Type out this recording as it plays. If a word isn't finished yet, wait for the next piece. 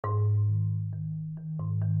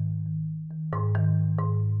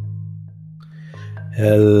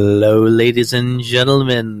Hello, ladies and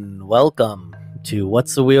gentlemen. Welcome to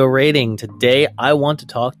What's the Wheel Rating. Today, I want to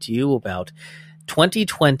talk to you about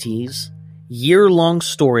 2020's year-long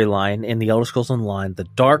storyline in The Elder Scrolls Online, The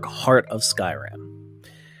Dark Heart of Skyrim.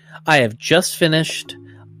 I have just finished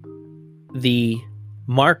the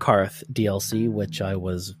Markarth DLC, which I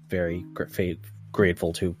was very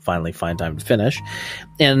grateful to finally find time to finish,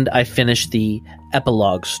 and I finished the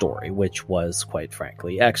epilogue story, which was, quite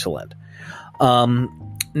frankly, excellent.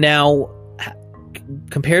 Now,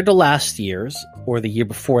 compared to last year's or the year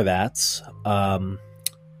before that's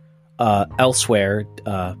Elsewhere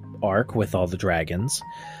arc with all the dragons,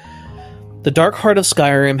 the Dark Heart of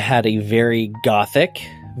Skyrim had a very gothic,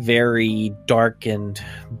 very dark and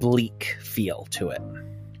bleak feel to it.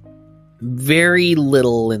 Very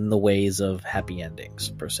little in the ways of happy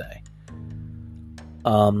endings, per se.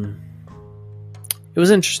 It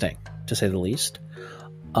was interesting, to say the least.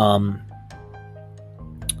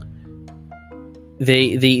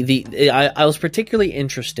 I was particularly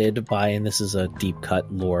interested by, and this is a deep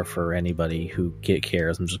cut lore for anybody who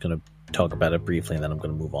cares, I'm just going to talk about it briefly and then I'm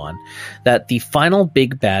going to move on, that the final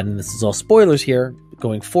big bad, and this is all spoilers here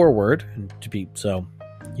going forward, so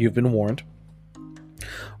you've been warned,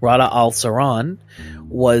 Rada al-Saran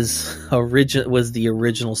was the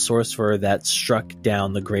original sorcerer that struck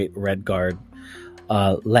down the Great Redguard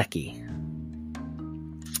Lecky.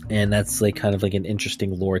 And that's kind of an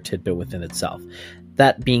interesting lore tidbit within itself.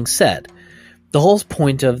 That being said, the whole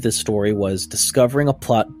point of this story was discovering a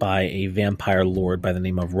plot by a vampire lord by the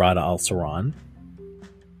name of Rada al-Saran,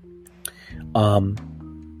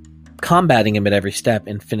 combating him at every step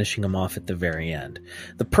and finishing him off at the very end.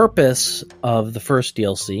 The purpose of the first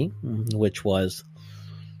DLC, which was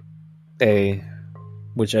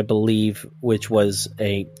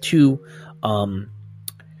two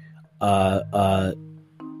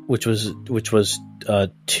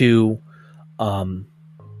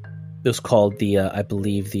it was called the I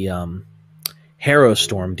believe the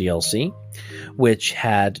Harrowstorm DLC, which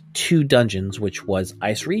had two dungeons, which was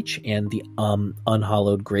Ice Reach and the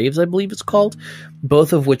Unhallowed Graves, I believe it's called,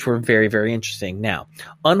 both of which were very, very interesting. Now,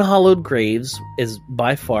 Unhallowed Graves is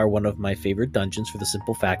by far one of my favorite dungeons for the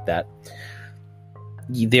simple fact that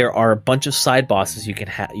there are a bunch of side bosses you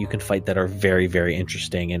can fight that are very, very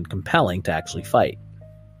interesting and compelling to actually fight.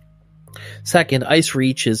 Second, Ice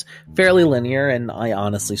Reach is fairly linear, and I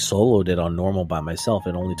honestly soloed it on normal by myself.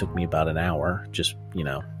 It only took me about an hour,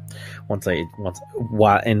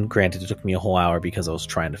 and granted, it took me a whole hour because I was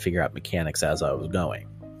trying to figure out mechanics as I was going.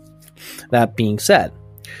 That being said,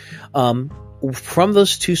 from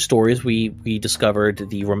those two stories, we discovered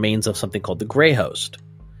the remains of something called the Grey Host,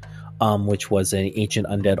 which was an ancient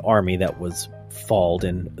undead army that was falled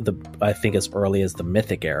in I think as early as the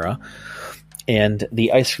Mythic era. And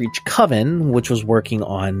the Ice Reach Coven, which was working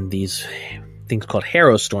on these things called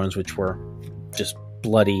Harrowstorms, which were just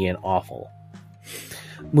bloody and awful.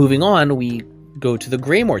 Moving on, we go to the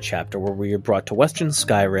Greymoor chapter, where we are brought to Western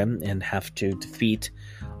Skyrim and have to defeat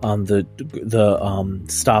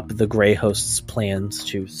stop the Grey Host's plans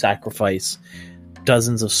to sacrifice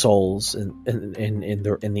dozens of souls in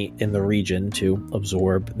the region to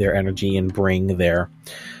absorb their energy and bring their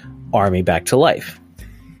army back to life.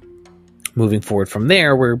 Moving forward from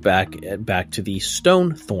there, we're back to the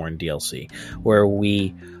Stonethorn DLC, where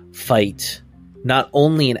we fight not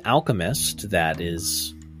only an alchemist that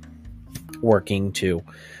is working to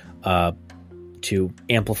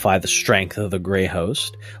amplify the strength of the Grey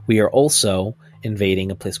Host. We are also invading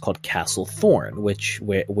a place called Castle Thorn, which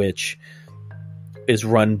is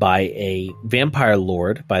run by a vampire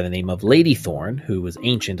lord by the name of Lady Thorn, who is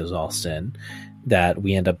ancient as all sin, that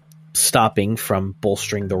we end up stopping from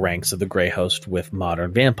bolstering the ranks of the Grey Host with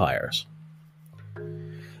modern vampires.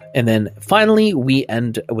 And then finally, we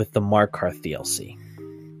end with the Markarth DLC.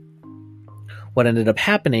 What ended up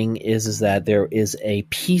happening is that there is a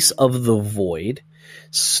piece of the void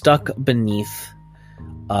stuck beneath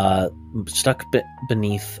the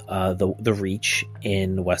Reach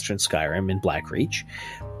in Western Skyrim, in Blackreach,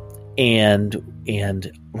 and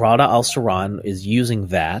Rada al-Saran is using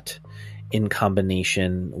that in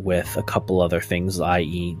combination with a couple other things,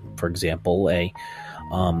 i.e., for example, a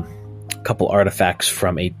couple artifacts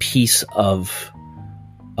from a piece of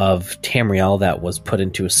Tamriel that was put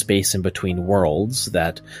into a space in between worlds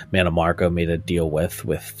that Mana Marco made a deal with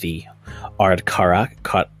the Ard Kadek,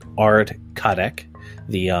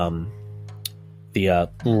 the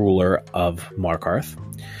ruler of Markarth,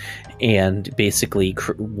 and basically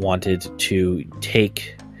wanted to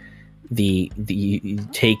take the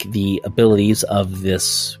abilities of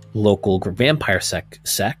this local vampire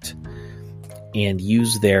sect and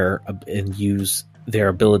use their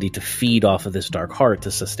ability to feed off of this dark heart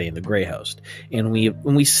to sustain the Grey Host. And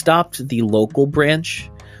when we stopped the local branch,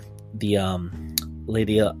 the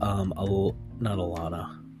Lady not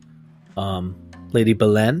Alana, Lady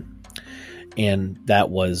Belen, and that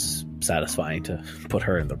was satisfying to put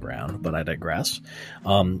her in the ground, but I digress.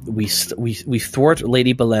 We thwart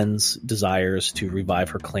Lady Belen's desires to revive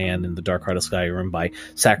her clan in the Dark Heart of Skyrim by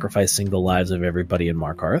sacrificing the lives of everybody in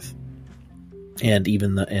Markarth.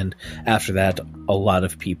 And after that, a lot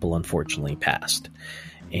of people unfortunately passed.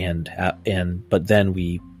 But then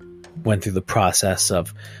we went through the process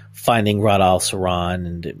of finding Rad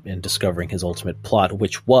al-Saran and discovering his ultimate plot,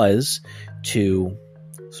 which was to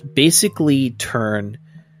basically create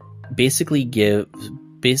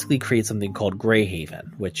something called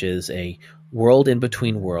Greyhaven, which is a world in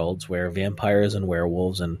between worlds where vampires and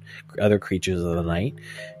werewolves and other creatures of the night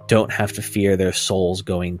don't have to fear their souls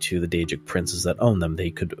going to the Daedric princes that own them.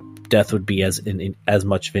 Death would be as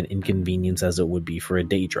much of an inconvenience as it would be for a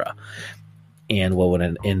Daedra. And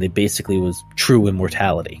it basically was true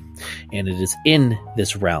immortality. And it is in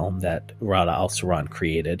this realm that Rad al-Saran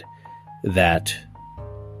created that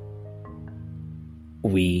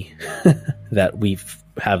we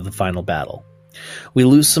have the final battle. We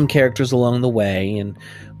lose some characters along the way, and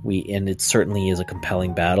it certainly is a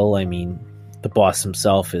compelling battle. I mean, the boss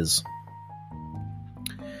himself is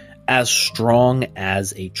as strong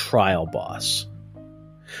as a trial boss,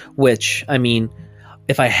 which, I mean,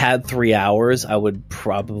 if I had 3 hours, I would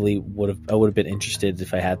have been interested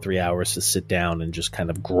if I had 3 hours to sit down and just kind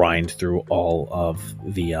of grind through all of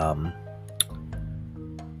the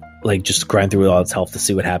just grind through all its health to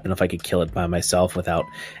see what happened if I could kill it by myself without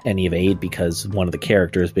any of aid, because one of the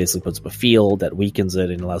characters basically puts up a field that weakens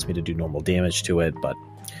it and allows me to do normal damage to it. But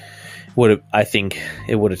I think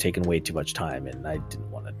it would have taken way too much time, and I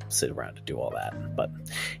didn't want to sit around to do all that. But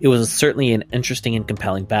it was certainly an interesting and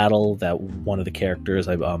compelling battle that one of the characters,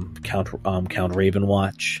 Count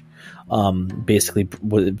Ravenwatch, basically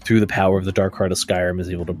through the power of the Dark Heart of Skyrim, is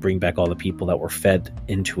able to bring back all the people that were fed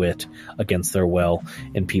into it against their will,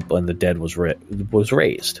 and the dead was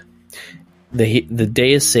raised. The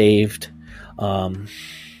day is saved. Some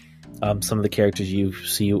of the characters you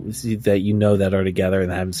see that that are together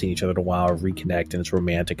and haven't seen each other in a while reconnect, and it's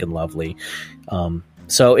romantic and lovely.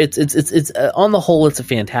 So it's on the whole, it's a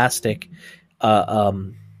fantastic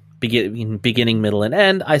beginning, middle, and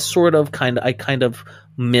end. I kind of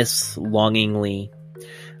miss longingly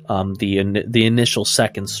the initial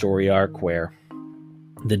second story arc, where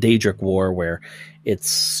the Daedric War, where it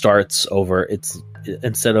starts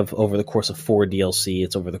instead of over the course of 4 DLC,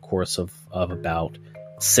 it's over the course of about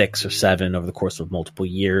 6 or 7 over the course of multiple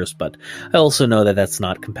years. But I also know that that's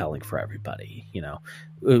not compelling for everybody. You know,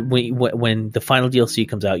 when the final DLC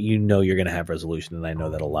comes out, you know you're going to have resolution, and I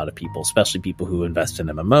know that a lot of people, especially people who invest in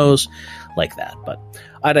MMOs, like that. But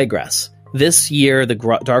I digress. This year, the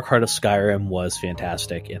Dark Heart of Skyrim was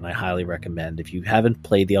fantastic, and I highly recommend. If you haven't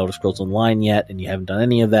played the Elder Scrolls Online yet, and you haven't done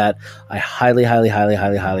any of that, I highly, highly, highly,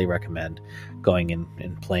 highly, highly recommend going in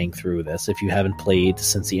and playing through this. If you haven't played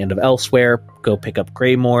since the end of Elsewhere, go pick up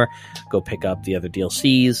Greymore, go pick up the other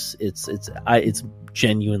DLCs. It's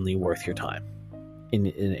genuinely worth your time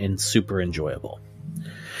and super enjoyable.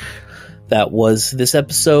 That was this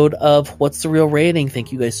episode of What's the Real Rating.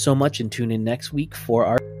 Thank you guys so much, and tune in next week for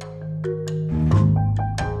our